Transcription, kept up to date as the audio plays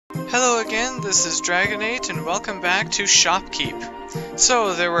Hello again, this is DragoNate, and welcome back to Shopkeep.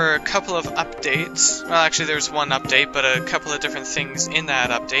 So, there were a couple of updates. Well, actually there's one update, but a couple of different things in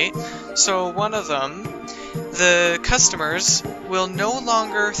that update. So, one of them, the customers will no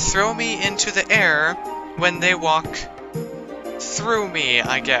longer throw me into the air when they walk through me,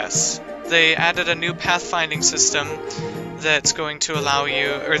 I guess. They added a new pathfinding system that's going to allow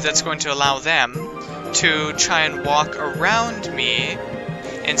you, or that's going to allow them to try and walk around me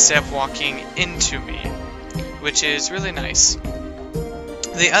instead of walking into me, which is really nice.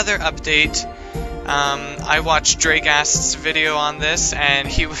 The other update, I watched Dragast's video on this, and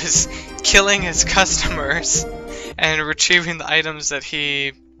he was killing his customers and retrieving the items that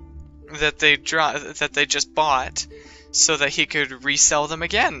they just bought, so that he could resell them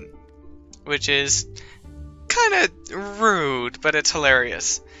again, which is kind of rude, but it's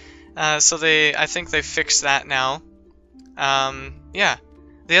hilarious. So I think they fixed that now. Yeah.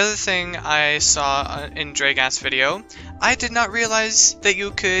 The other thing I saw in Dragast's video, I did not realize that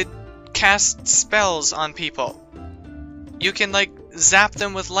you could cast spells on people. You can, like, zap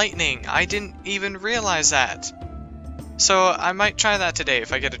them with lightning. I didn't even realize that. So I might try that today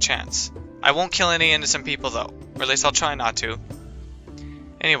if I get a chance. I won't kill any innocent people though, or at least I'll try not to.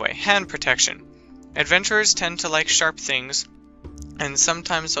 Anyway, hand protection. Adventurers tend to like sharp things, and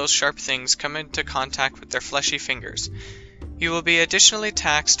sometimes those sharp things come into contact with their fleshy fingers. You will be additionally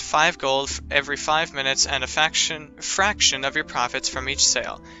taxed 5 gold every 5 minutes and a fraction of your profits from each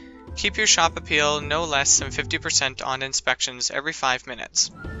sale. Keep your shop appeal no less than 50% on inspections every 5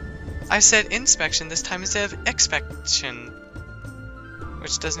 minutes. I said inspection this time instead of expection,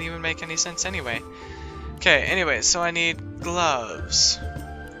 which doesn't even make any sense anyway. Okay, anyway, so I need gloves.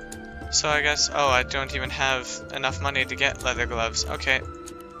 So I guess, oh, I don't even have enough money to get leather gloves. Okay.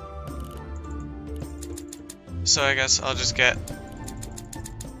 So I guess I'll just get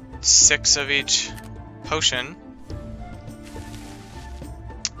 6 of each potion.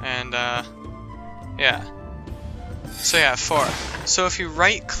 And, yeah. So yeah, 4. So if you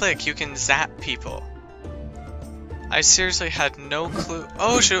right click, you can zap people. I seriously had no clue.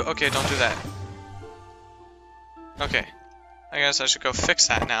 Oh shoot, okay, don't do that. Okay. I guess I should go fix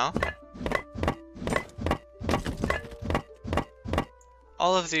that now.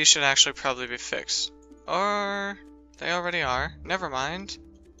 All of these should actually probably be fixed. Or they already are. Never mind.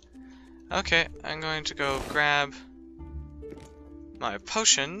 Okay, I'm going to go grab my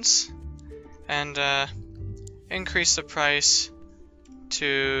potions and increase the price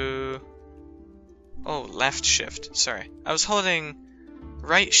to... Oh, left shift. Sorry. I was holding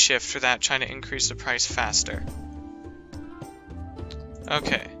right shift for that, trying to increase the price faster.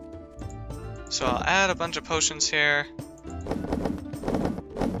 Okay. So I'll add a bunch of potions here.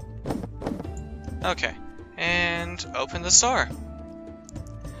 Okay, and open the store.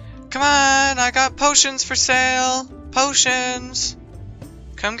 Come on, I got potions for sale! Potions!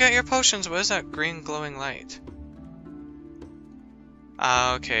 Come get your potions. What is that green glowing light?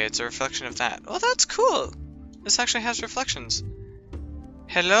 Okay, it's a reflection of that. Oh, that's cool! This actually has reflections.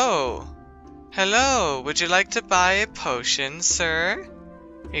 Hello! Hello! Would you like to buy a potion, sir?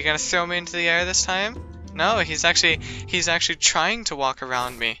 Are you gonna throw me into the air this time? No, he's actually trying to walk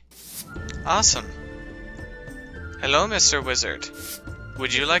around me. Awesome. Hello, Mr. Wizard.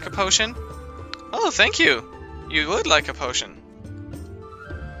 Would you like a potion? Oh, thank you. You would like a potion.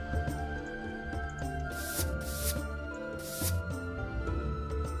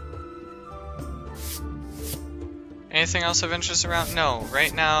 Anything else of interest around? No,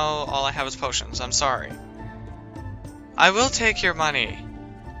 right now all I have is potions. I'm sorry. I will take your money.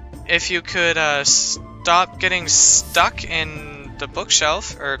 If you could stop getting stuck in the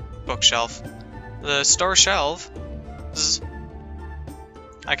bookshelf, or the store shelf.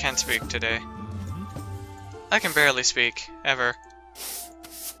 I can't speak today. I can barely speak, ever.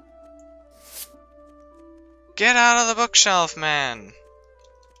 Get out of the bookshelf, man!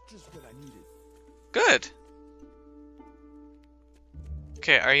 Good!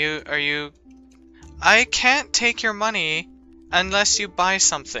 Okay, are you... I can't take your money unless you buy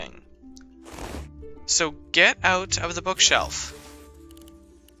something. So get out of the bookshelf.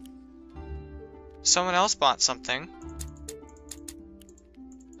 Someone else bought something.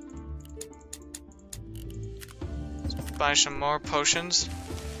 Let's buy some more potions.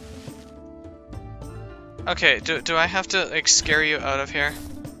 Okay, do I have to, like, scare you out of here?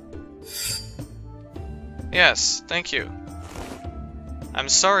 Yes, thank you. I'm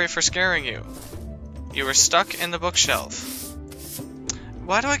sorry for scaring you. You were stuck in the bookshelf.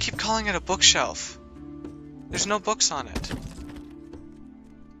 Why do I keep calling it a bookshelf? There's no books on it.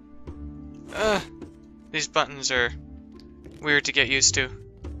 Ugh. These buttons are weird to get used to.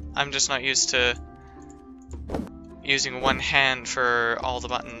 I'm just not used to using one hand for all the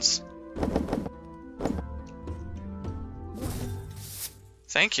buttons.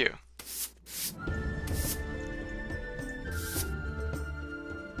 Thank you.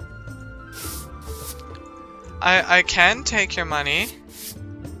 I can take your money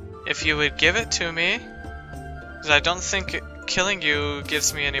if you would give it to me, because I don't think killing you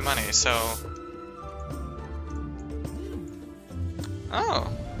gives me any money, so... Oh.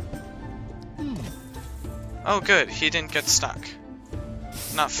 Oh good, he didn't get stuck.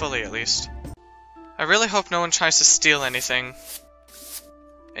 Not fully, at least. I really hope no one tries to steal anything.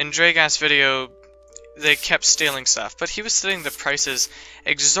 In Draga's video, they kept stealing stuff, but he was setting the prices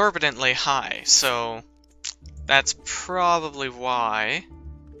exorbitantly high, so... That's probably why.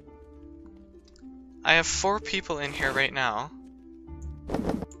 I have 4 people in here right now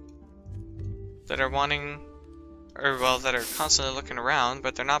that are wanting, or well, that are constantly looking around,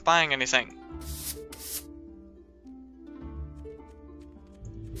 but they're not buying anything.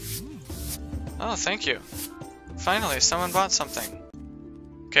 Oh, thank you. Finally, someone bought something.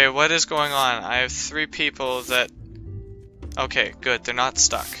 Okay, what is going on? I have 3 people that... Okay, good, they're not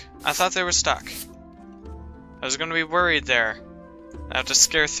stuck. I thought they were stuck. I was gonna be worried there. I have to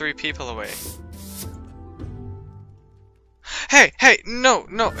scare 3 people away. Hey, hey, no,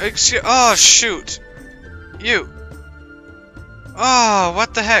 excuse, oh shoot. You. Oh,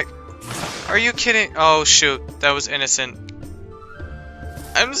 what the heck? Are you kidding? Oh shoot, that was innocent.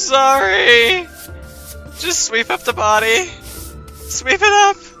 I'm sorry. Just sweep up the body. Sweep it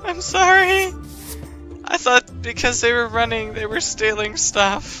up. I'm sorry. I thought because they were running, they were stealing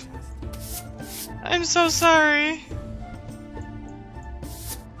stuff. I'm so sorry.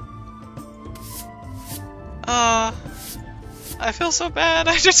 I feel so bad.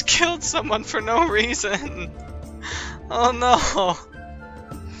 I just killed someone for no reason. Oh no.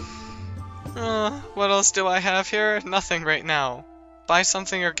 What else do I have here? Nothing right now. Buy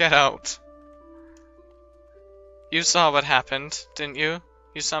something or get out. You saw what happened, didn't you?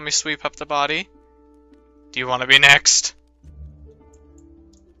 You saw me sweep up the body? Do you want to be next?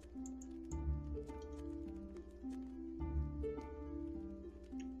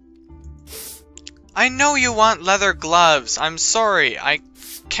 I know you want leather gloves. I'm sorry. I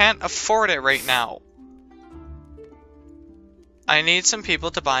can't afford it right now. I need some people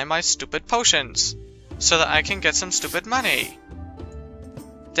to buy my stupid potions so that I can get some stupid money.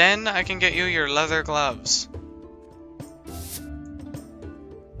 Then I can get you your leather gloves.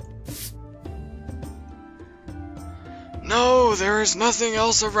 No, there is nothing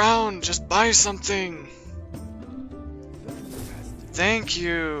else around. Just buy something. Thank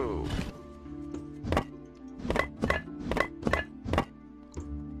you.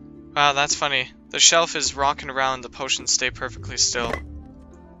 Wow, that's funny. The shelf is rocking around, the potions stay perfectly still.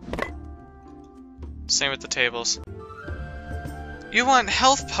 Same with the tables. You want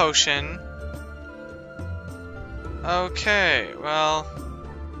health potion? Okay, well...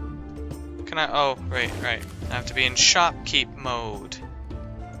 Can I... Oh, right. I have to be in shopkeep mode.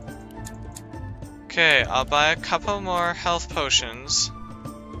 Okay, I'll buy a couple more health potions.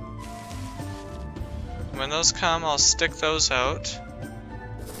 When those come, I'll stick those out.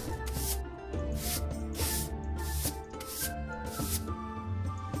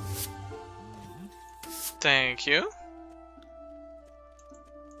 Thank you.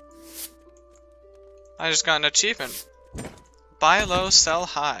 I just got an achievement. Buy low, sell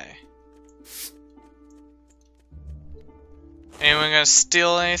high. Anyone gonna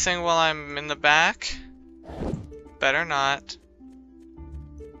steal anything while I'm in the back? Better not.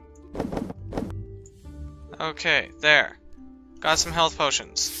 Okay, there. Got some health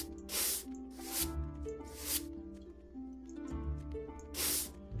potions.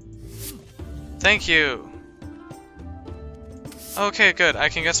 Thank you. Okay, good. I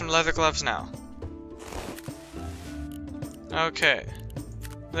can get some leather gloves now. Okay.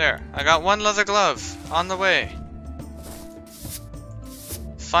 There. I got 1 leather glove. On the way.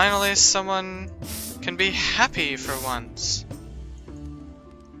 Finally, someone can be happy for once.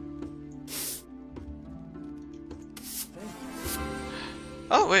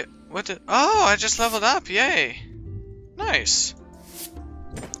 Oh, wait. What did... Oh, I just leveled up. Yay. Nice.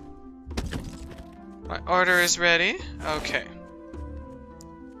 My order is ready. Okay.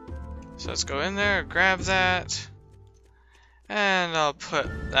 So let's go in there, grab that. And I'll put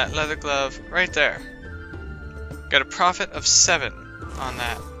that leather glove right there. Got a profit of 7 on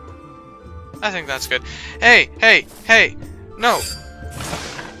that. I think that's good. Hey, hey, hey! No!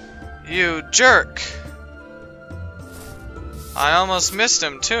 You jerk! I almost missed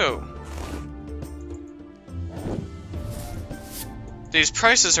him too. These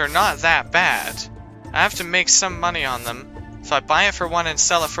prices are not that bad. I have to make some money on them. If I buy it for 1 and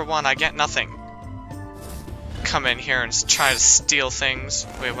sell it for 1, I get nothing. Come in here and try to steal things.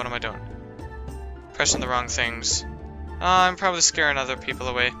 Wait, what am I doing? Pressing the wrong things. Oh, I'm probably scaring other people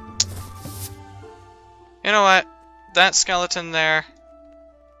away. You know what? That skeleton there...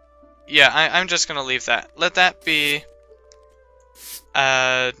 Yeah, I'm just gonna leave that. Let that be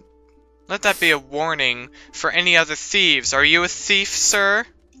a warning for any other thieves. Are you a thief, sir?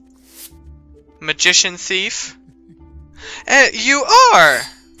 Magician thief? You are!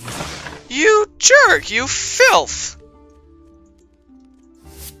 You jerk! You filth!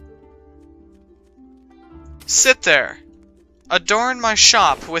 Sit there. Adorn my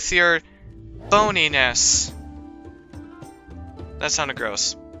shop with your boniness. That sounded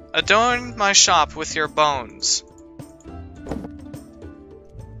gross. Adorn my shop with your bones.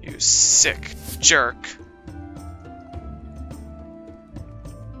 You sick jerk.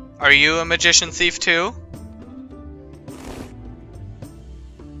 Are you a magician thief too?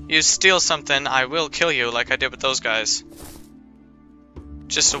 You steal something, I will kill you like I did with those guys.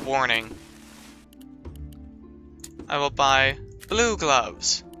 Just a warning. I will buy blue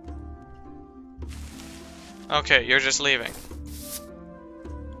gloves. Okay, you're just leaving.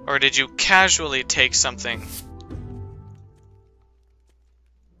 Or did you casually take something?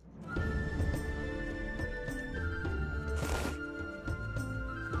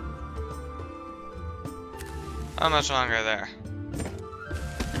 How much longer there?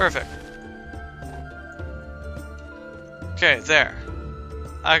 Perfect. Okay, there.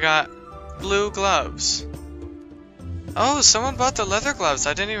 I got blue gloves. Oh, someone bought the leather gloves.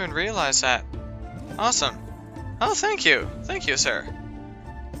 I didn't even realize that. Awesome. Oh, thank you. Thank you, sir.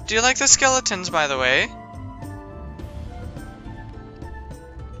 Do you like the skeletons, by the way?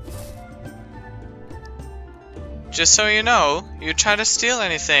 Just so you know, you try to steal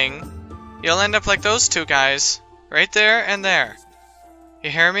anything, you'll end up like those two guys. Right there and there. You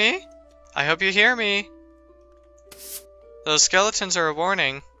hear me? I hope you hear me. Those skeletons are a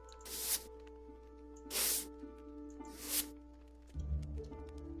warning.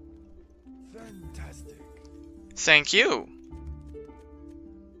 Fantastic. Thank you.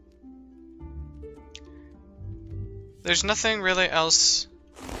 There's nothing really else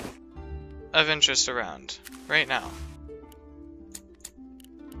of interest around right now.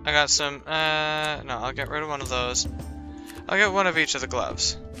 I got some, no, I'll get rid of one of those. I'll get one of each of the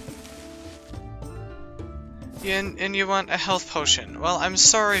gloves. And you want a health potion. Well, I'm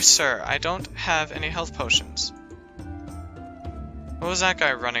sorry, sir. I don't have any health potions. What was that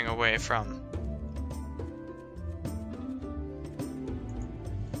guy running away from?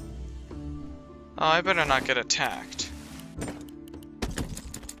 Oh, I better not get attacked.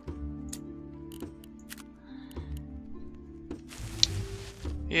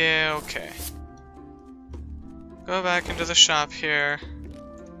 Yeah, okay. Go back into the shop here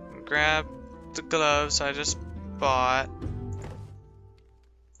and grab the gloves I just bought.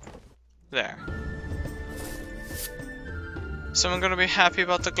 There. Someone gonna be happy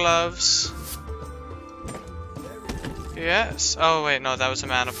about the gloves? Yes. Oh wait, no, that was a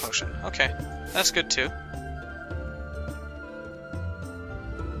mana potion. Okay, that's good too.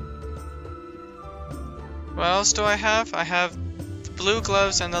 What else do I have? I have the blue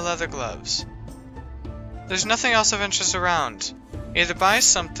gloves and the leather gloves. There's nothing else of interest around. Either buy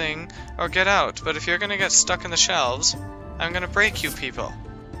something or get out, but if you're gonna get stuck in the shelves, I'm gonna break you people.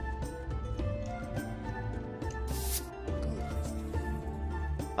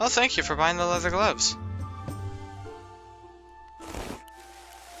 Oh, thank you for buying the leather gloves.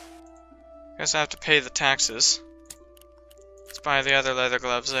 Guess I have to pay the taxes. Let's buy the other leather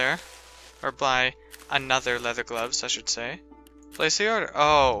gloves there. Or buy another leather gloves, I should say. Place the order.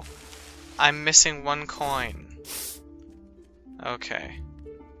 Oh, I'm missing 1 coin. Okay.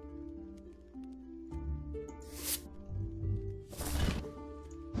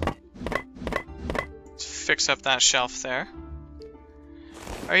 Let's fix up that shelf there.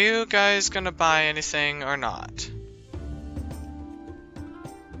 Are you guys gonna buy anything or not?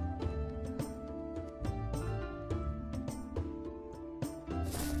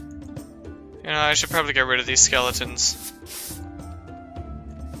 You know, I should probably get rid of these skeletons.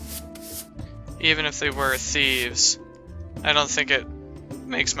 Even if they were thieves, I don't think it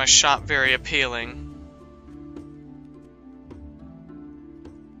makes my shop very appealing.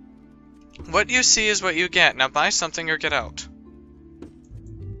 What you see is what you get. Now buy something or get out.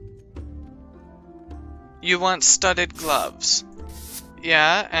 You want studded gloves.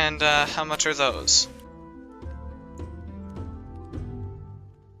 Yeah, and how much are those?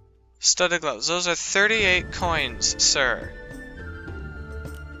 Studded gloves. Those are 38 coins, sir.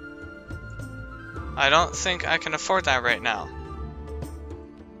 I don't think I can afford that right now.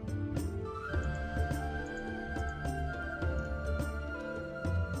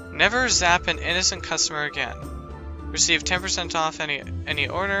 Never zap an innocent customer again. Receive 10% off any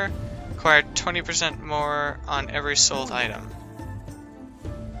order. Acquire 20% more on every sold item.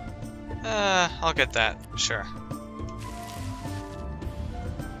 I'll get that, sure.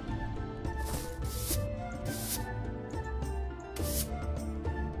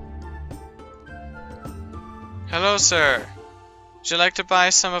 Hello, sir. Would you like to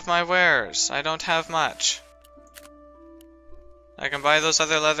buy some of my wares? I don't have much. I can buy those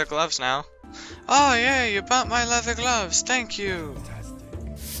other leather gloves now. Oh, yeah, you bought my leather gloves. Thank you.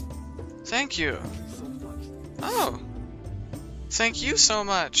 Thank you. Oh. Thank you so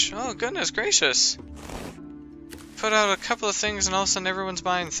much. Oh, goodness gracious. Put out a couple of things and all of a sudden everyone's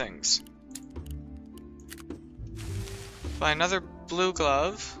buying things. Buy another blue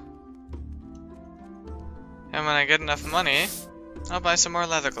glove. And when I get enough money, I'll buy some more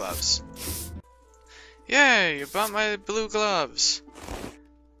leather gloves. Yay, you bought my blue gloves.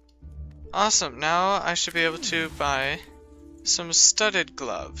 Awesome, now I should be able to buy some studded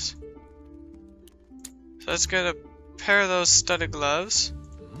gloves. So let's get a pair of those studded gloves.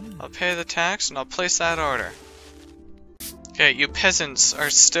 I'll pay the tax and I'll place that order. Okay, you peasants are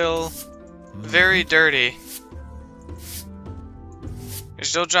still very dirty. You're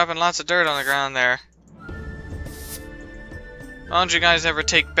still dropping lots of dirt on the ground there. Why don't you guys ever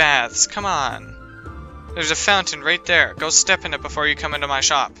take baths? Come on. There's a fountain right there. Go step in it before you come into my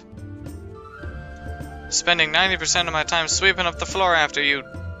shop. Spending 90% of my time sweeping up the floor after you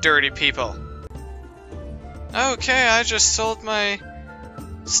dirty people. Okay, I just sold my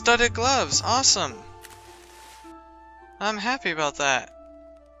studded gloves. Awesome. I'm happy about that.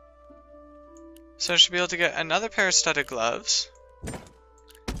 So I should be able to get another pair of studded gloves.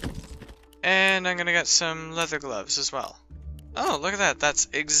 And I'm gonna get some leather gloves as well. Oh, look at that. That's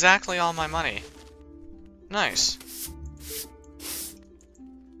exactly all my money. Nice.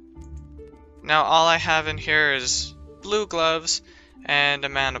 Now all I have in here is blue gloves and a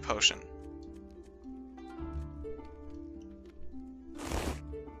mana potion.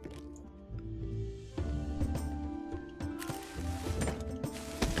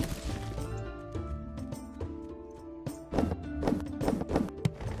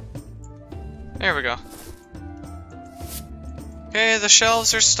 There we go. Okay, the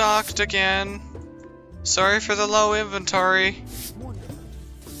shelves are stocked again. Sorry for the low inventory.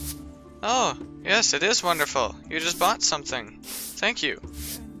 Oh, yes, it is wonderful. You just bought something. Thank you.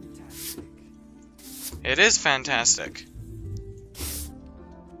 It is fantastic.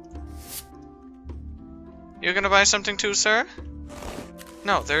 You gonna buy something too, sir?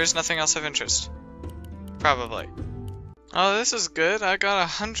 No, there is nothing else of interest. Probably. Oh, this is good. I got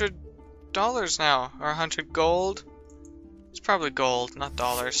 $100 now, or 100 gold. It's probably gold, not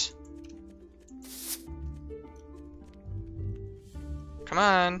dollars. Come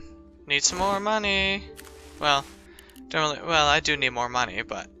on, need some more money. Well, don't really, well, I do need more money,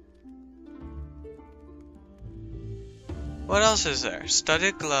 but what else is there?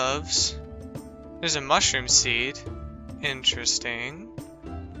 Studded gloves. There's a mushroom seed. Interesting.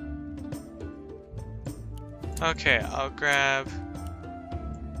 Okay, I'll grab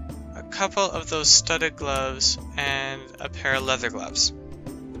a couple of those studded gloves and a pair of leather gloves.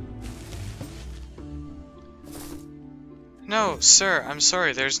 No, sir, I'm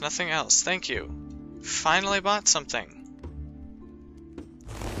sorry, there's nothing else. Thank you. Finally bought something.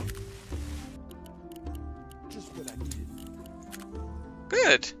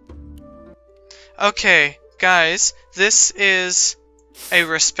 Good. Okay, guys, this is a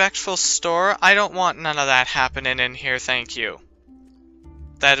respectful store. I don't want none of that happening in here, thank you.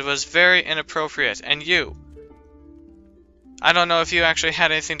 That was very inappropriate. And you, I don't know if you actually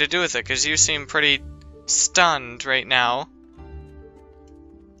had anything to do with it, because you seem pretty stunned right now.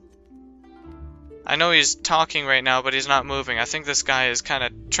 I know he's talking right now, but he's not moving. I think this guy is kind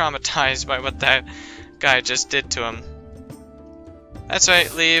of traumatized by what that guy just did to him. That's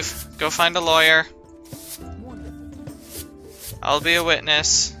right, leave. Go find a lawyer. I'll be a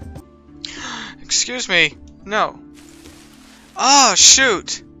witness. Excuse me. No. Oh,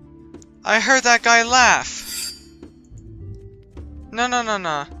 shoot! I heard that guy laugh. No, no, no,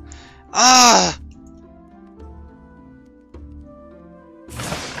 no. Ah!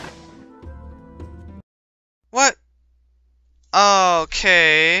 What?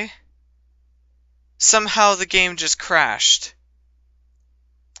 Okay. Somehow the game just crashed.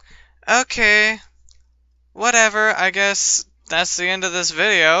 Okay. Whatever, I guess that's the end of this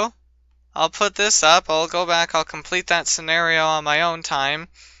video. I'll put this up, I'll go back, I'll complete that scenario on my own time.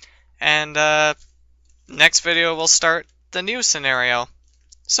 And, next video we'll start the new scenario.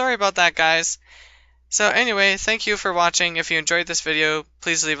 Sorry about that, guys. So anyway, thank you for watching. If you enjoyed this video,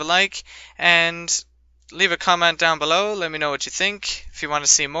 please leave a like and leave a comment down below. Let me know what you think. If you want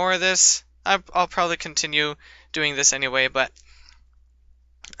to see more of this, I'll probably continue doing this anyway, but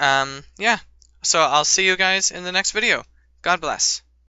yeah. So I'll see you guys in the next video. God bless.